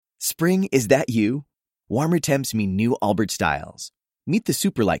Spring, is that you? Warmer temps mean new Allbirds styles. Meet the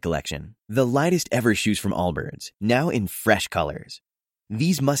Superlight Collection, the lightest ever shoes from Allbirds, now in fresh colors.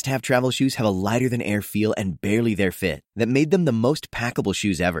 These must-have travel shoes have a lighter-than-air feel and barely their fit that made them the most packable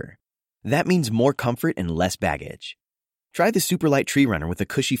shoes ever. That means more comfort and less baggage. Try the Superlight Tree Runner with a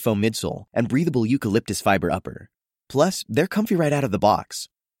cushy foam midsole and breathable eucalyptus fiber upper. Plus, they're comfy right out of the box.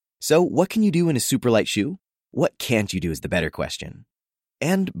 So, what can you do in a Superlight shoe? What can't you do is the better question.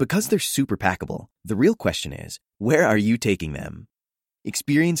 And because they're super packable, the real question is, where are you taking them?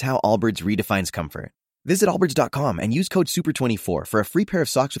 Experience how Allbirds redefines comfort. Visit allbirds.com and use code SUPER24 for a free pair of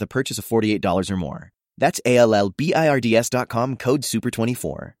socks with a purchase of $48 or more. That's ALLBIRDS.com, code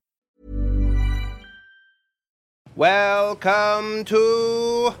SUPER24. Welcome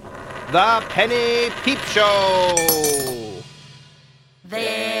to the Penny Peep Show.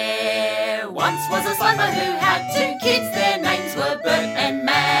 There once was a slimer who had two kids. Their names were Bert and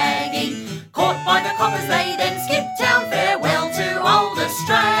Maggie. Caught by the coppers, they then skipped town. Farewell to old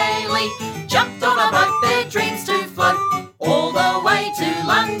Australia. Jumped on a boat, their dreams to float all the way to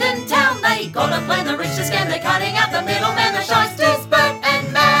London town. They got a plan, the rich to scam. They're cutting out the middleman, the shysters, Bert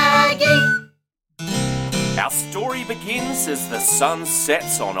and Maggie. Our story begins as the sun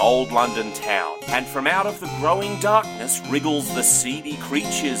sets on old London town, and from out of the growing darkness wriggles the seedy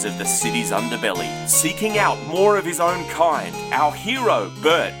creatures of the city's underbelly. Seeking out more of his own kind, our hero,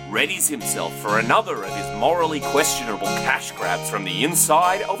 Bert, readies himself for another of his morally questionable cash grabs from the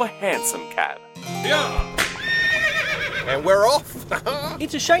inside of a hansom cab. Yeah. And we're off.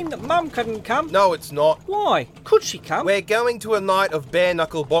 It's a shame that Mum couldn't come. No, it's not. Why? Could she come? We're going to a night of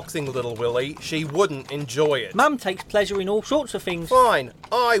bare-knuckle boxing, little Willie. She wouldn't enjoy it. Mum takes pleasure in all sorts of things. Fine.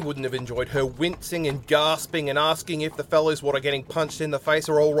 I wouldn't have enjoyed her wincing and gasping and asking if the fellows what are getting punched in the face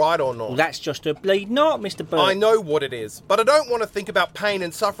are all right or not. Well, that's just a bleed not, Mr. Bert. I know what it is, but I don't want to think about pain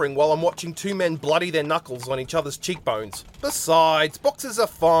and suffering while I'm watching two men bloody their knuckles on each other's cheekbones. Besides, boxers are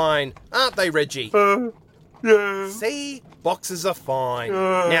fine, aren't they, Reggie? Yeah. See? Boxers are fine.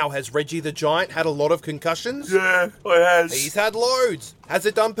 Now, has Reggie the Giant had a lot of concussions? Yeah, I has. He's had loads. Has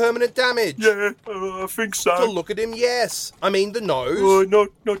it done permanent damage? Yeah, I think so. To look at him, yes. I mean the nose.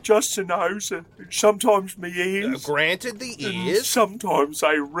 Not just the nose. Sometimes me ears. Granted, the And ears. sometimes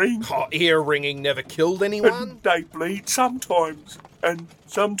they ring. Oh, ear ringing never killed anyone. And they bleed sometimes. And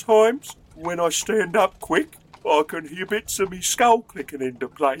sometimes, when I stand up quick, I can hear bits of me skull clicking into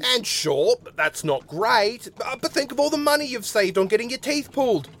place. And sure, that's not great. But think of all the money you've saved on getting your teeth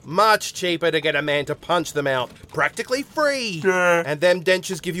pulled. Much cheaper to get a man to punch them out. Practically free. Yeah. And them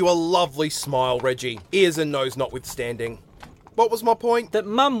dentures give you a lovely smile, Reggie. Ears and nose notwithstanding. What was my point? That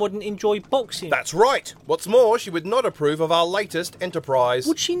Mum wouldn't enjoy boxing. That's right. What's more, she would not approve of our latest enterprise.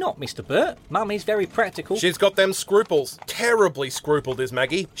 Would she not, Mr. Bert? Mum is very practical. She's got them scruples. Terribly scrupled is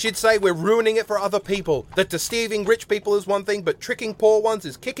Maggie. She'd say we're ruining it for other people. That deceiving rich people is one thing, but tricking poor ones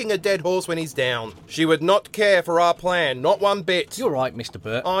is kicking a dead horse when he's down. She would not care for our plan, not one bit. You're right, Mr.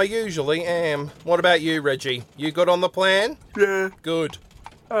 Bert. I usually am. What about you, Reggie? You good on the plan? Yeah. Good.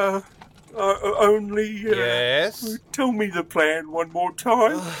 Yes? Tell me the plan one more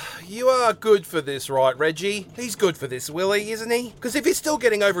time. You are good for this, right, Reggie? He's good for this, Willie, isn't he? Because if he's still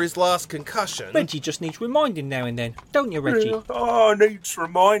getting over his last concussion... Reggie just needs reminding now and then. Don't you, Reggie? Needs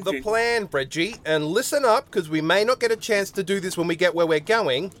reminding. The plan, Reggie, and listen up, because we may not get a chance to do this when we get where we're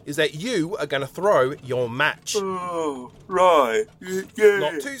going, is that you are going to throw your match. Oh, right. Yeah.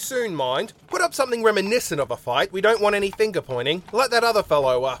 Not too soon, mind. Put up something reminiscent of a fight. We don't want any finger pointing. Let that other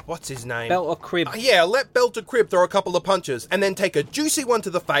fellow, what's his name? Belt or crib. Yeah, let Belt or crib throw a couple of punches, and then take a juicy one to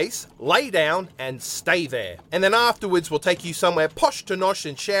the face, lay down, and stay there. And then afterwards we'll take you somewhere posh to nosh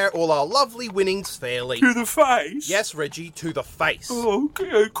and share all our lovely winnings fairly. To the face? Yes, Reggie, to the face. Oh,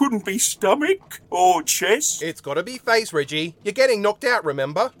 couldn't be stomach or chest. It's gotta be face, Reggie. You're getting knocked out,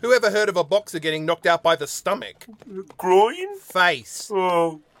 remember? Who ever heard of a boxer getting knocked out by the stomach? Groin? Face.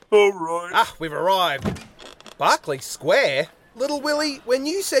 Oh, all right. We've arrived. Berkeley Square? Little Willie, when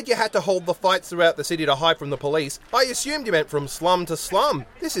you said you had to hold the fights throughout the city to hide from the police, I assumed you meant from slum to slum.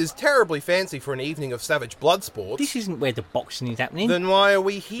 This is terribly fancy for an evening of savage blood sports. This isn't where the boxing is happening. Then why are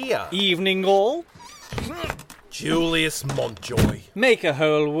we here? Evening all. Julius Montjoy. Make a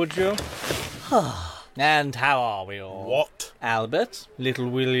hole, would you? And how are we all? What? Albert, Little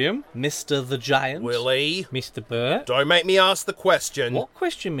William, Mr. the Giant. Willie. Mr. Bert. Don't make me ask the question. What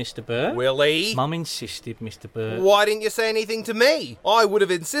question, Mr. Bert? Willie. Mum insisted, Mr. Bert. Why didn't you say anything to me? I would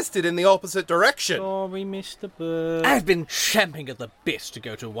have insisted in the opposite direction. Sorry, Mr. Bert. I've been champing at the bit to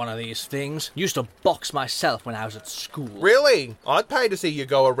go to one of these things. Used to box myself when I was at school. Really? I'd pay to see you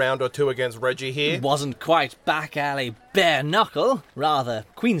go a round or two against Reggie here. It wasn't quite back alley bare knuckle, rather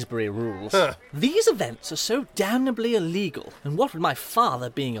Queensberry rules. Huh. These events are so damnably illegal, and what with my father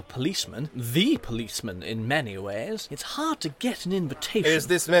being a policeman, the policeman in many ways, it's hard to get an invitation. Is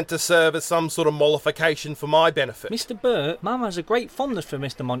this meant to serve as some sort of mollification for my benefit? Mr. Bert, Mum has a great fondness for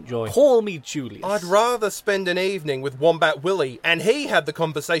Mr. Montjoy. Call me Julius. I'd rather spend an evening with Wombat Willie, and he had the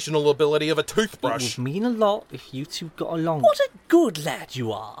conversational ability of a It toothbrush. would mean a lot if you two got along. What a good lad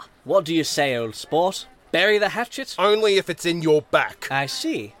you are. What do you say, old sport? Bury the hatchet? Only if it's in your back. I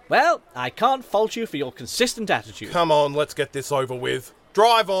see. Well, I can't fault you for your consistent attitude. Come on, let's get this over with.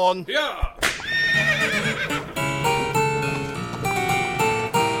 Drive on. Yeah.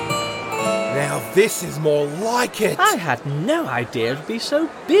 Now this is more like it. I had no idea it'd be so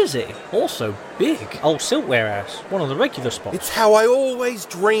busy. Also big. Old Silkware House, one of the regular spots. It's how I always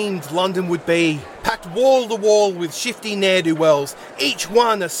dreamed London would be. Packed wall to wall with shifty ne'er-do-wells, each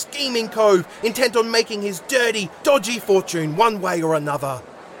one a scheming cove intent on making his dirty, dodgy fortune one way or another.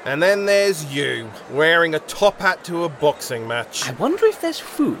 And then there's you, wearing a top hat to a boxing match. I wonder if there's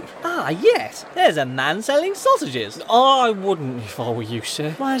food. Ah, yes. There's a man selling sausages. I wouldn't if I were you,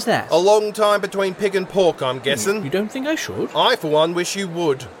 sir. Why is that? A long time between pig and pork, I'm guessing. You don't think I should? I, for one, wish you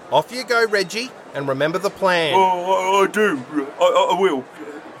would. Off you go, Reggie, and remember the plan. Oh, I do. I will.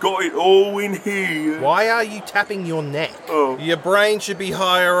 Got it all in here. Why are you tapping your neck? Oh. Your brain should be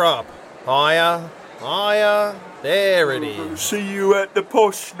higher up. Higher, higher. There it is. See you at the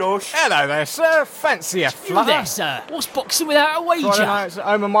posh, Nosh. Hello there, sir. Fancy a flutter? There, sir. What's boxing without a wager? Friday nights at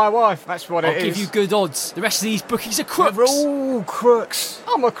home with my wife. That's what I'll it is. give you good odds. The rest of these bookies are crooks. They're all crooks.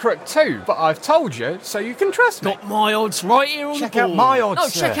 I'm a crook too, but I've told you so you can trust me. Got my odds right here on Check the board. out my odds, No,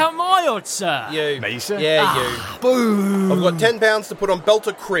 sir. check out my odds, sir. You. Me, sir? Yeah, Boom. you. I've got £10 to put on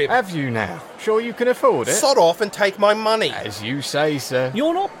Belter Crib. Have you now? Sure you can afford it? Sod off and take my money. As you say, sir.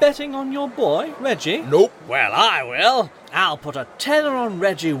 You're not betting on your boy, Reggie? Nope. Well, I will. I'll put a tenner on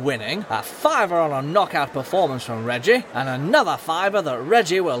Reggie winning, a fiver on a knockout performance from Reggie, and another fiver that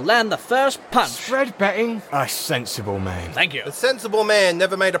Reggie will land the first punch. Spread betting? A sensible man. Thank you. A sensible man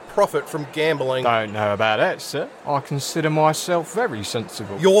never made a profit from gambling. Don't know about that, sir. I consider myself very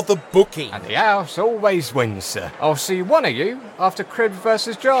sensible. You're the bookie. And the house always wins, sir. I'll see one of you after Crib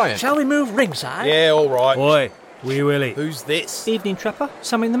versus Giant. Shall we move ringside? Yeah, all right. Oi, Wee Willie. Who's this? Evening, Trapper.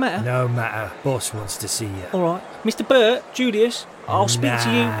 Something the matter? No matter. Boss wants to see you. All right. Mr. Bert, Julius, I'll speak to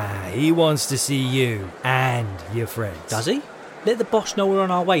you. Nah, he wants to see you and your friends. Does he? Let the boss know we're on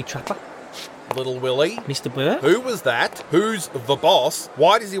our way, Trapper. Little Willie. Mr. Bert? Who was that? Who's the boss?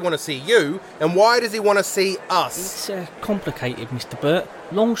 Why does he want to see you? And why does he want to see us? It's complicated, Mr. Bert.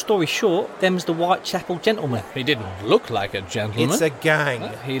 Long story short, them's the Whitechapel gentleman. He didn't look like a gentleman. It's a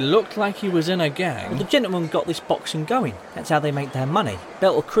gang. He looked like he was in a gang. Well, the gentleman got this boxing going. That's how they make their money.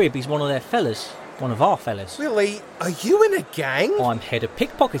 Belter Crib, he's one of their fellas. One of our fellas. Willie, are you in a gang? I'm head of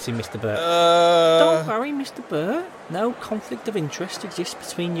pickpocketing, Mr. Bert. Don't worry, Mr. Bert. No conflict of interest exists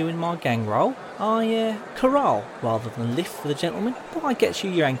between you and my gang roll. I corral rather than lift for the gentleman. But I get you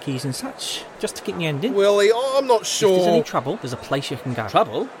your hankies and such, just to keep me ending. Willie, I'm not If there's any sure. trouble, there's a place you can go.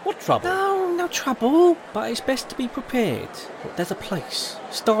 Trouble? What trouble? No trouble. But it's best to be prepared. Look, there's a place.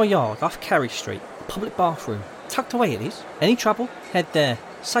 Star Yard, off Carey Street. A public bathroom. Tucked away it is. Any trouble? Head there.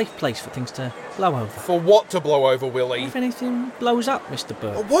 Safe place for things to blow over. For what to blow over, Willie? If anything blows up, Mr.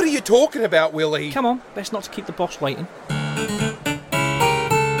 Bert. What are you talking about, Willie? Come on, best not to keep the boss waiting.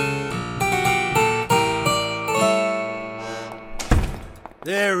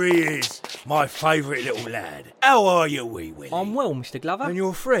 There he is, my favourite little lad. How are you, Wee Willie? I'm well, Mr. Glover. And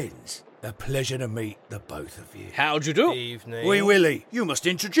your friends? A pleasure to meet the both of you. How'd you do? Evening. Wee Willie, you must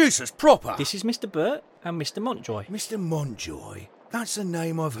introduce us proper. This is Mr. Bert and Mr. Montjoy. Mr. Montjoy. That's a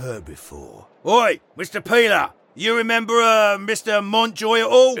name I've heard before. Oi, Mr. Peeler. You remember Mr. Montjoy at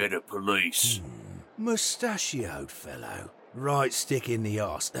all? Head of police. Mustachioed fellow. Right stick in the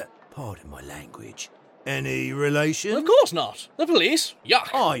arse. Pardon my language. Any relation? Of course not. The police. Yuck.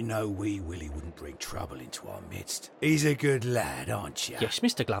 I know Wee Willie wouldn't bring trouble into our midst. He's a good lad, aren't you? Yes,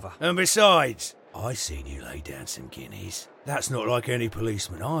 Mr. Glover. And besides, I seen you lay down some guineas. That's not like any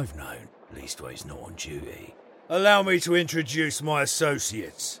policeman I've known. Leastways not on duty. Allow me to introduce my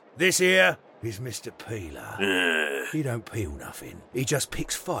associates. This here is Mr. Peeler. He don't peel nothing. He just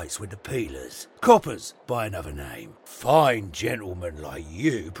picks fights with the peelers. Coppers, by another name. Fine gentlemen like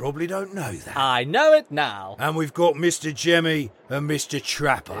you probably don't know that. I know it now. And we've got Mr. Jemmy and Mr.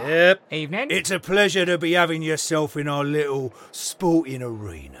 Trapper. Yep. Evening. It's a pleasure to be having yourself in our little sporting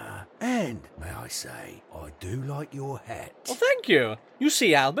arena. And, may I say, I do like your hat. Well, thank you. You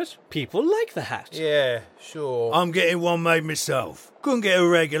see, Albert, people like the hat. Yeah, sure. I'm getting one made myself. Couldn't get a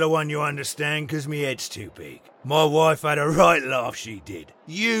regular one, you understand, 'cause me head's too big. My wife had a right laugh, she did.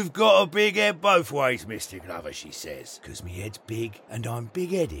 You've got a big head both ways, Mr. Glover, she says. 'Cause me head's big and I'm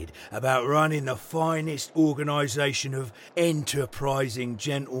big-headed about running the finest organisation of enterprising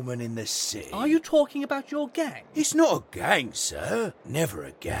gentlemen in the city. Are you talking about your gang? It's not a gang, sir. Never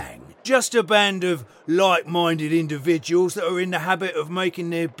a gang. Just a band of like-minded individuals that are in the habit of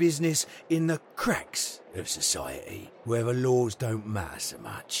making their business in the cracks of society, where the laws don't matter so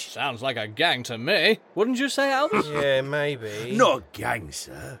much. Sounds like a gang to me. Wouldn't you say, Albert? Yeah, maybe. Not a gang,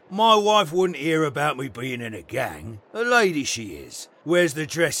 sir. My wife wouldn't hear about me being in a gang. A lady she is. Wears the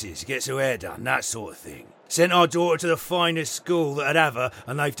dresses, gets her hair done, that sort of thing. Sent our daughter to the finest school that'd have her,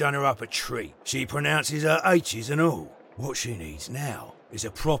 and they've done her up a treat. She pronounces her H's and all. What she needs now is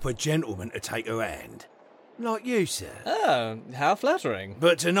a proper gentleman to take her hand. Like you, sir. Oh, how flattering.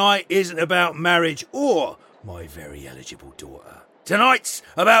 But tonight isn't about marriage or my very eligible daughter. Tonight's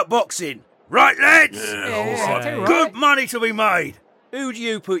about boxing. Right, lads? Good money to be made. Who do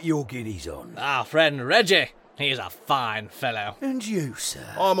you put your guineas on? Our friend Reggie. He's a fine fellow. And you,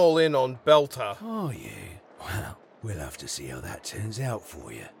 sir? I'm all in on Belter. Are you? Well, we'll have to see how that turns out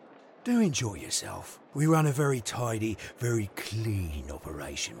for you. Do enjoy yourself. We run a very tidy, very clean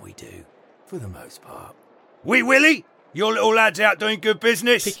operation, we do. For the most part. Wee Willie, your little lad's out doing good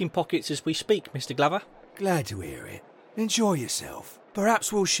business. Picking pockets as we speak, Mr. Glover. Glad to hear it. Enjoy yourself.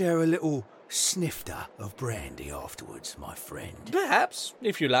 Perhaps we'll share a little snifter of brandy afterwards, my friend. Perhaps,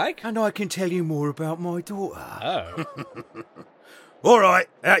 if you like. And I can tell you more about my daughter. Oh. All right,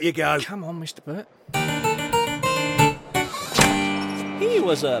 out you go. Come on, Mr. Bert. He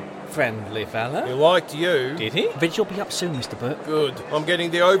was a friendly fellow. He liked you. Did he? Bet you'll be up soon, Mr. Bert. Good. I'm getting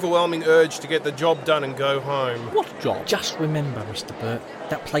the overwhelming urge to get the job done and go home. What job? Just remember, Mr. Bert,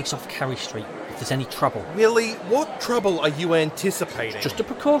 that place off Carey Street. If there's any trouble. Willie, what trouble are you anticipating? Just a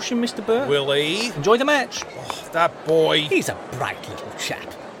precaution, Mr. Bert. Willie. Enjoy the match. Oh, that boy. He's a bright little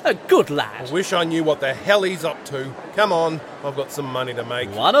chap. A good lad. I wish I knew what the hell he's up to. Come on, I've got some money to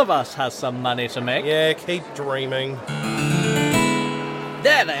make. One of us has some money to make. Yeah, keep dreaming.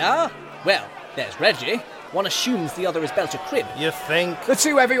 There they are. Well, there's Reggie. One assumes the other is Belter Crib. You think? The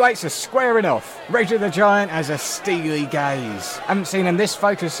two heavyweights are squaring off. Reggie the Giant has a steely gaze. Haven't seen him this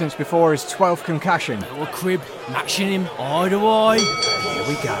focused since before his 12th concussion. Little Crib matching him eye to eye. Here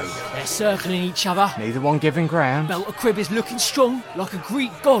we go. They're circling each other. Neither one giving ground. Belter Crib is looking strong, like a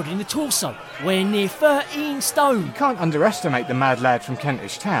Greek god in the torso, weighing near 13 stone. You can't underestimate the mad lad from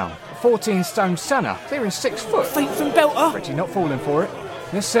Kentish Town. A 14-stone stunner, clearing 6 foot. Feet from Belter. Reggie not falling for it.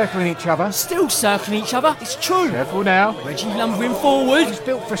 They're circling each other. Still circling each other, it's true. Careful now. Reggie lumbering forward. He's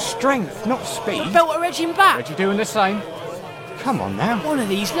built for strength, not speed. Belter edging back. Reggie doing the same. Come on now. One of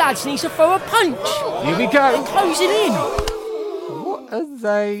these lads needs to throw a punch. Here we go. They're closing in. What are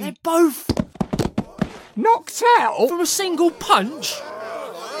they? They're both knocked out? from a single punch.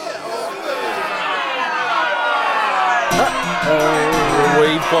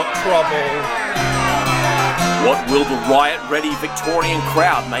 We've got trouble. What will the riot-ready Victorian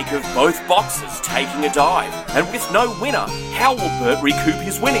crowd make of both boxers taking a dive? And with no winner, how will Bert recoup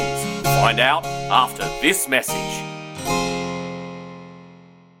his winnings? Find out after this message.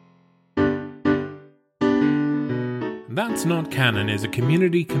 That's Not Canon is a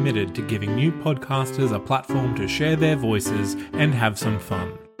community committed to giving new podcasters a platform to share their voices and have some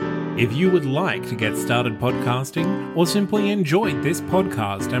fun. If you would like to get started podcasting or simply enjoyed this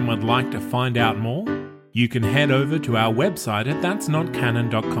podcast and would like to find out more, you can head over to our website at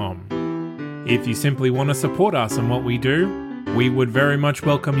that'snotcanon.com. If you simply want to support us and what we do, we would very much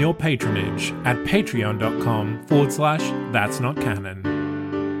welcome your patronage at patreon.com/that'snotcanon.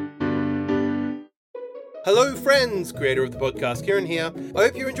 Hello friends, creator of the podcast, Kieran here. I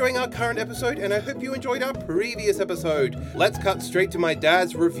hope you're enjoying our current episode and I hope you enjoyed our previous episode. Let's cut straight to my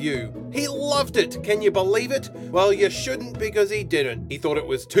dad's review. He loved it, can you believe it? Well, you shouldn't because he didn't. He thought it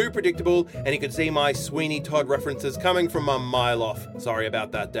was too predictable and he could see my Sweeney Todd references coming from a mile off. Sorry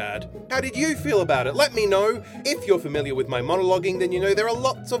about that, Dad. How did you feel about it? Let me know. If you're familiar with my monologuing, then you know there are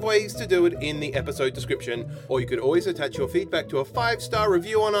lots of ways to do it in the episode description, or you could always attach your feedback to a 5-star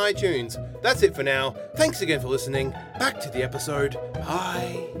review on iTunes. That's it for now. Thanks again for listening. Back to the episode.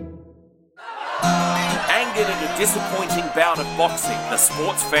 Bye. Angered at a disappointing bout of boxing, the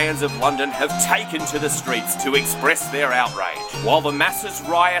sports fans of London have taken to the streets to express their outrage. While the masses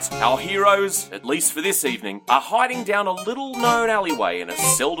riot, our heroes, at least for this evening, are hiding down a little-known alleyway in a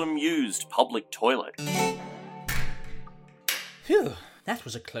seldom-used public toilet. Phew, that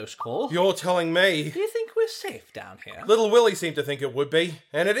was a close call. You're telling me. Do you think we we're safe down here? Little Willie seemed to think it would be,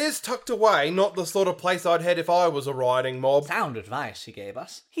 and it is tucked away, not the sort of place I'd head if I was a riding mob. Sound advice he gave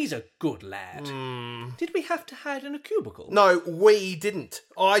us. He's a good lad. Did we have to hide in a cubicle? No, we didn't.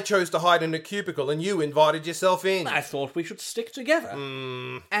 I chose to hide in a cubicle and you invited yourself in. I thought we should stick together.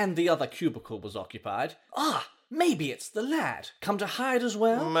 And the other cubicle was occupied. Maybe it's the lad. Come to hide as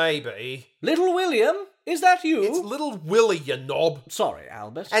well? Maybe. Little William, is that you? It's Little Willie, you knob. Sorry,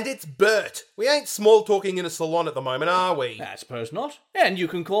 Albert. And it's Bert. We ain't small talking in a salon at the moment, are we? I suppose not. And you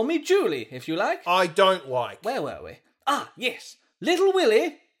can call me Julie, if you like. I don't like. Where were we? Yes. Little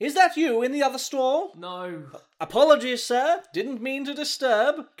Willie, is that you in the other stall? No. Apologies, sir. Didn't mean to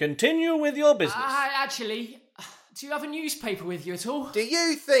disturb. Continue with your business. Actually, do you have a newspaper with you at all? Do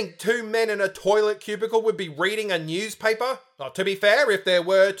you think two men in a toilet cubicle would be reading a newspaper? To be fair, if there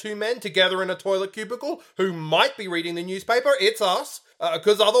were two men together in a toilet cubicle who might be reading the newspaper, it's us.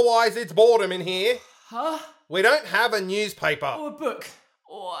 Because otherwise it's boredom in here. Huh? We don't have a newspaper. Or a book.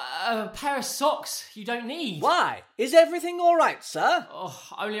 Or a pair of socks you don't need. Why? Is everything all right, sir?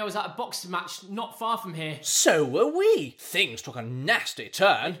 Only I was at a boxing match not far from here. So were we. Things took a nasty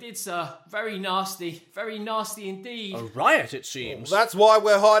turn. It did, sir. Very nasty. Very nasty indeed. A riot, it seems. That's why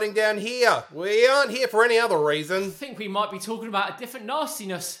we're hiding down here. We aren't here for any other reason. I think we might be talking about a different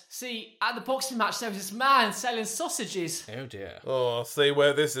nastiness. See, at the boxing match there was this man selling sausages. Oh dear. Oh, see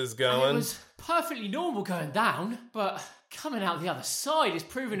where this is going. And it was perfectly normal going down, but coming out the other side is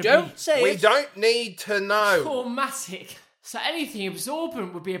proving to Don't be say We it. don't need to know. traumatic. So anything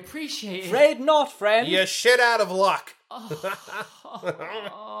absorbent would be appreciated. Afraid not, friend. You're shit out of luck.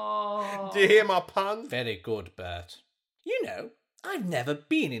 Do you hear my pun? Very good, Bert. You know, I've never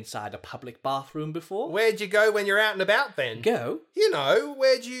been inside a public bathroom before. Where'd you go when you're out and about then? Go? You know,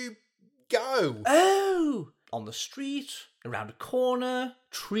 where'd you go? Oh, on the street, around a corner,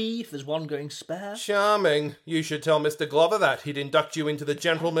 tree if there's one going spare. Charming. You should tell Mr. Glover that. He'd induct you into the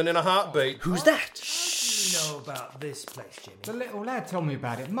gentleman in a heartbeat. Who's that? You know about this place, Jimmy? The little lad told me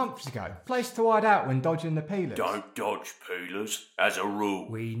about it months ago. Place to hide out when dodging the peelers. Don't dodge peelers, as a rule.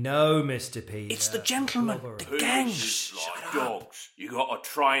 We know, Mr. Peter. It's the gentleman, the Peelers gang. is like dogs. You got to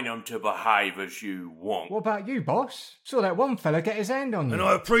train them to behave as you want. What about you, boss? Saw that one fella get his hand on you. And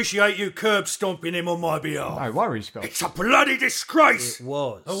I appreciate you curb stomping him on my behalf. No worries, Scott. It's a bloody disgrace. It was.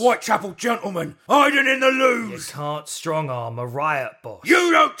 A Whitechapel gentleman hiding in the You loos. can't strong-arm a riot boss.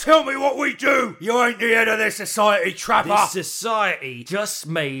 You don't tell me what we do. You ain't the head of this society, trapper. This society just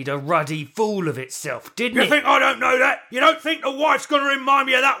made a ruddy fool of itself, didn't You it? think I don't know that? You don't think the wife's going to remind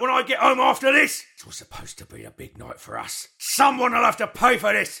me of that when I get home after this? It was supposed to be a big night for us. Someone will have to pay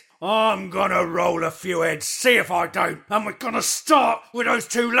for this. I'm gonna roll a few heads, see if I don't. And we're gonna start with those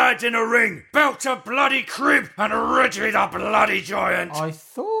two lads in a ring. Belter bloody Crib and Reggie the bloody giant. I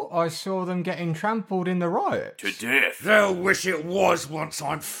thought I saw them getting trampled in the riot. To death. They'll wish it was once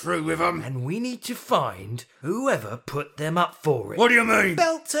I'm through with them. And we need to find whoever put them up for it. What do you mean?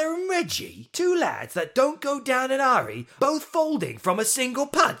 Belter and Reggie, two lads that don't go down in a hurry, both folding from a single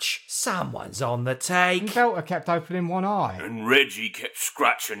punch. Someone's on the take. And Belter kept opening one eye. And Reggie kept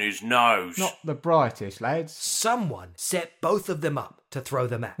scratching his nose. Not the brightest, lads. Someone set both of them up to throw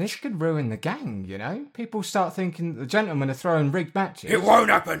the match. This could ruin the gang, you know? People start thinking that the gentlemen are throwing rigged matches. It won't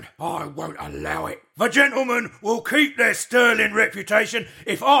happen. I won't allow it. The gentlemen will keep their sterling reputation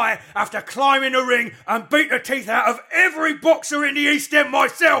if I have to climb in the ring and beat the teeth out of every boxer in the East End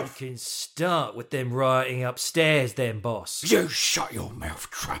myself. You can start with them rioting upstairs then, boss. You shut your mouth,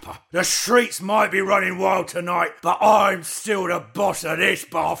 trapper. The streets might be running wild tonight, but I'm still the boss of this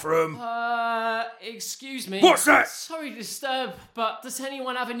bathroom. Excuse me. What's that? Sorry to disturb, but does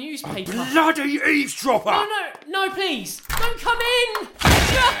anyone have a newspaper? Bloody eavesdropper! No, please. Don't come in.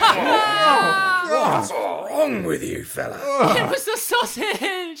 What's wrong with you, fella? It was the sausage.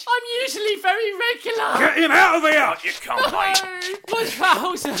 I'm usually very regular. Get him out of here! You can't, mate. My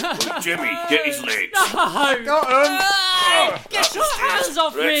trousers. Jimmy, get his legs. No. Got him! Get your hands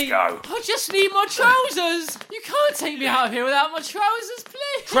off Let's me. go. I just need my trousers. You can't take me out of here without my trousers,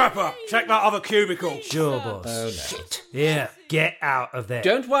 please. Trapper, check that other cubicle. Sure, boss. Oh, no. Yeah, get out of there.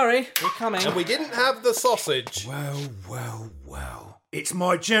 Don't worry, we're coming. And we didn't have the sausage. Well. It's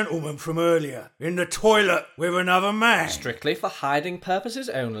my gentleman from earlier, in the toilet with another man. Strictly for hiding purposes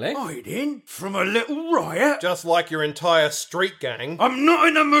only. Hiding from a little riot? Just like your entire street gang. I'm not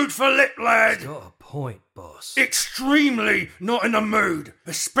in the mood for lip, lad. Got a point, boss? Extremely not in the mood,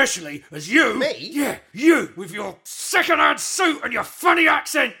 especially as you... Me? Yeah, you, with your second-hand suit and your funny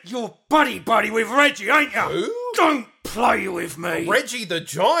accent. You're buddy-buddy with Reggie, ain't you? Who? Don't play with me. Reggie the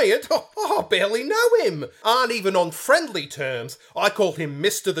Giant? Oh, I barely know him. Aren't even on friendly terms. I call him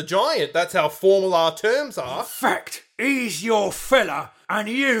Mr. the Giant. That's how formal our terms are. Fact, he's your fella, and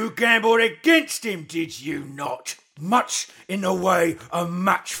you gambled against him, did you not? Much in the way a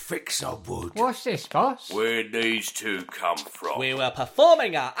match fixer would. What's this, boss? Where'd these two come from? We were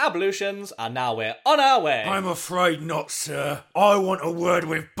performing our ablutions, and now we're on our way. I'm afraid not, sir. I want a word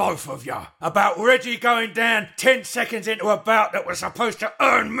with both of you about Reggie going down 10 seconds into a bout that was supposed to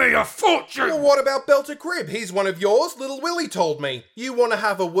earn me a fortune. Well, what about Belter Crib? He's one of yours. Little Willie told me. You want to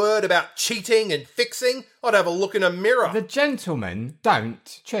have a word about cheating and fixing? I'd have a look in a mirror. The gentlemen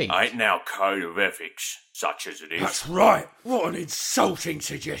don't cheat. Ain't now code of ethics, such as it is. That's right. What an insulting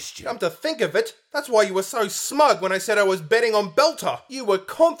suggestion. Come to think of it, that's why you were so smug when I said I was betting on Belter. You were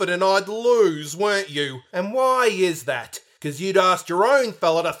confident I'd lose, weren't you? And why is that? 'Cause you'd asked your own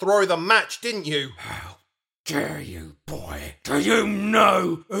fella to throw the match, didn't you? How dare you, boy? Do you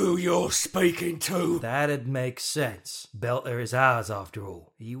know who you're speaking to? That'd make sense. Belter is ours, after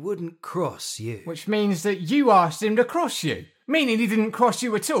all. He wouldn't cross you. Which means that you asked him to cross you. Meaning he didn't cross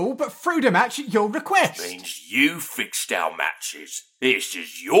you at all, but threw the match at your request. Means you fixed our matches. It's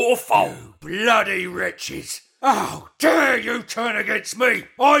just your fault. You bloody wretches. How dare you turn against me?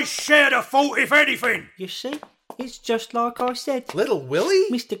 I share the fault, if anything. You see, it's just like I said. Little Willie?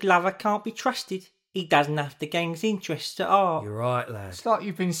 Mr. Glover can't be trusted. He doesn't have the gang's interests at heart. You're right, lad. It's like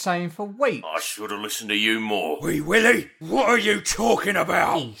you've been saying for weeks. I should have listened to you more. Wee Willie, what are you talking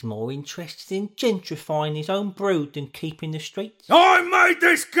about? He's more interested in gentrifying his own brood than keeping the streets. I made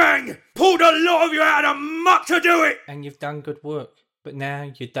this gang! Pulled a lot of you out of the muck to do it! And you've done good work. But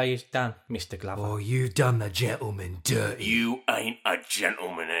now your day is done, Mr. Glover. Oh, you've done the gentleman dirty. You ain't a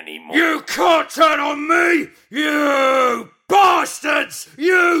gentleman anymore. You can't turn on me! You bastards!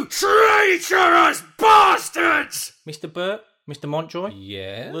 You traitorous bastards! Mr. Bert? Mr. Montjoy?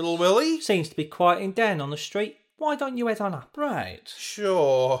 Yeah? Little Willie? Seems to be quieting down on the street. Why don't you head on up? Right.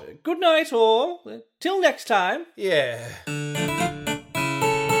 Sure. Good night, all. Till next time. Yeah.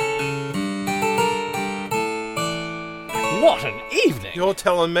 What an evening! You're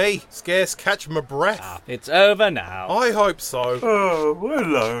telling me. Scarce catch my breath. It's over now. I hope so. Oh,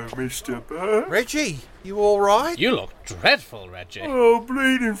 hello, Mr. Bert. Reggie, you alright? You look dreadful, Reggie. Oh,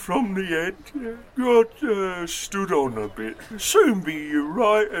 bleeding from the head. Got stood on a bit. Soon be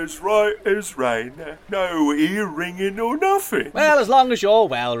right as rain. No ear ringing or nothing. Well, as long as you're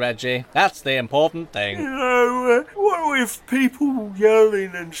well, Reggie. That's the important thing. You know, what with people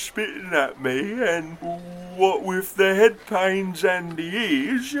yelling and spitting at me, and what with the head pains and the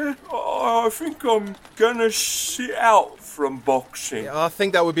ears, I think I'm gonna sit out from boxing. I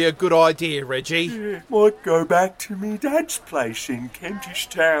think that would be a good idea, Reggie. Yeah, might go back to me dad's place in Kentish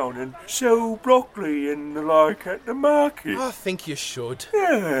Town and sell broccoli and the like at the market. I think you should.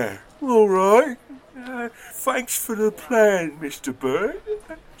 Yeah, all right. Thanks for the plan, Mr. Bert.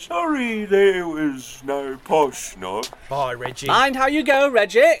 Sorry there was no posh knock. Bye, Reggie. Mind how you go,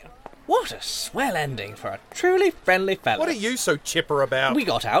 Reggie. What a swell ending for a truly friendly fellow. What are you so chipper about? We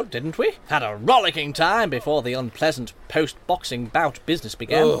got out, didn't we? Had a rollicking time before the unpleasant post-boxing bout business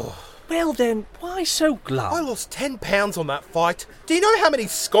began. Ugh. Well then, why so glum? I lost 10 pounds on that fight. Do you know how many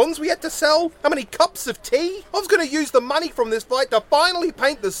scones we had to sell? How many cups of tea? I was going to use the money from this fight to finally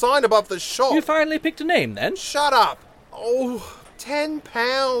paint the sign above the shop. You finally picked a name then? Shut up. Oh, 10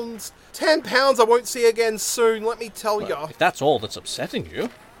 pounds. 10 pounds I won't see again soon, let me tell you. If that's all that's upsetting you.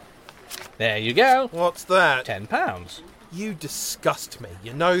 There you go. What's that? £10. You disgust me,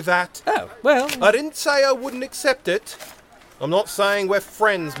 you know that? Oh, well... I didn't say I wouldn't accept it. I'm not saying we're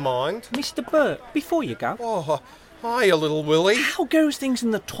friends, mind. Mr. Bert, before you go... Oh, hiya, little Willie. How goes things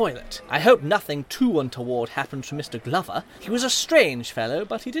in the toilet? I hope nothing too untoward happened to Mr. Glover. He was a strange fellow,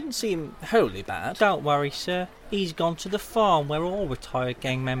 but he didn't seem wholly bad. Don't worry, sir. He's gone to the farm where all retired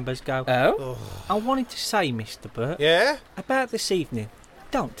gang members go. Oh? I wanted to say, Mr. Bert... Yeah? About this evening.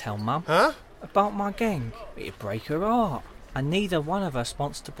 Don't tell Mum. Huh? About my gang. It'd break her heart. And neither one of us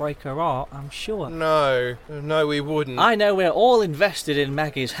wants to break her heart, I'm sure. No, we wouldn't. I know we're all invested in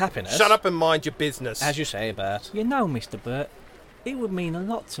Maggie's happiness. Shut up and mind your business. As you say, Bert. You know, Mr. Bert, it would mean a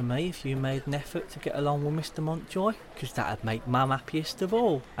lot to me if you made an effort to get along with Mr. Montjoy, because that'd make Mum happiest of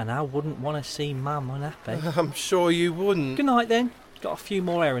all, and I wouldn't want to see Mum unhappy. I'm sure you wouldn't. Good night, then. Got a few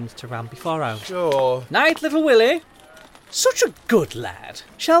more errands to run before home. Sure. Night, little Willie. Such a good lad.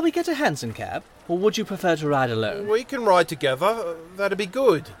 Shall we get a hansom cab, or would you prefer to ride alone? We can ride together. That'd be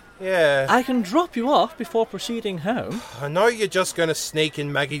good. Yeah. I can drop you off before proceeding home. I know you're just going to sneak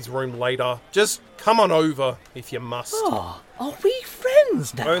in Maggie's room later. Just come on over, if you must. Oh, are we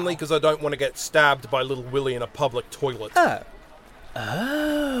friends now? Only because I don't want to get stabbed by little Willie in a public toilet.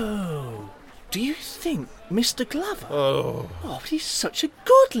 Oh. Do you think Mr. Glover? Oh, he's such a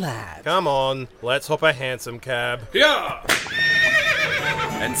good lad. Come on, let's hop a hansom cab. Yeah!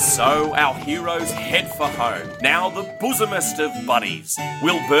 And so our heroes head for home, now the bosomest of buddies.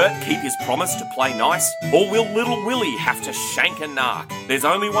 Will Bert keep his promise to play nice, or will little Willie have to shank a narc? There's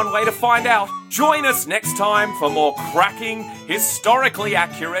only one way to find out. Join us next time for more cracking, historically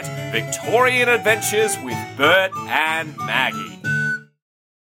accurate Victorian adventures with Bert and Maggie.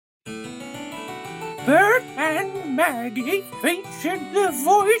 Bert and Maggie featured the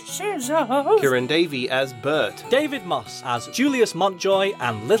voices of Kieran Davey as Bert. David Moss as Julius Montjoy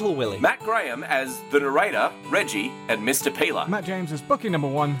and Little Willie. Matt Graham as the narrator, Reggie, and Mr. Peeler. Matt James as bookie number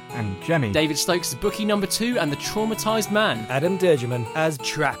 1 and Jemmy. David Stokes as bookie number 2 and the traumatised man. Adam Dergerman as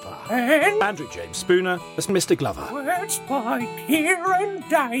Trapper. and Andrew James Spooner as Mr. Glover. words by Kieran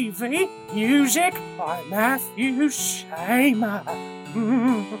Davey, music by Matthew Shamer.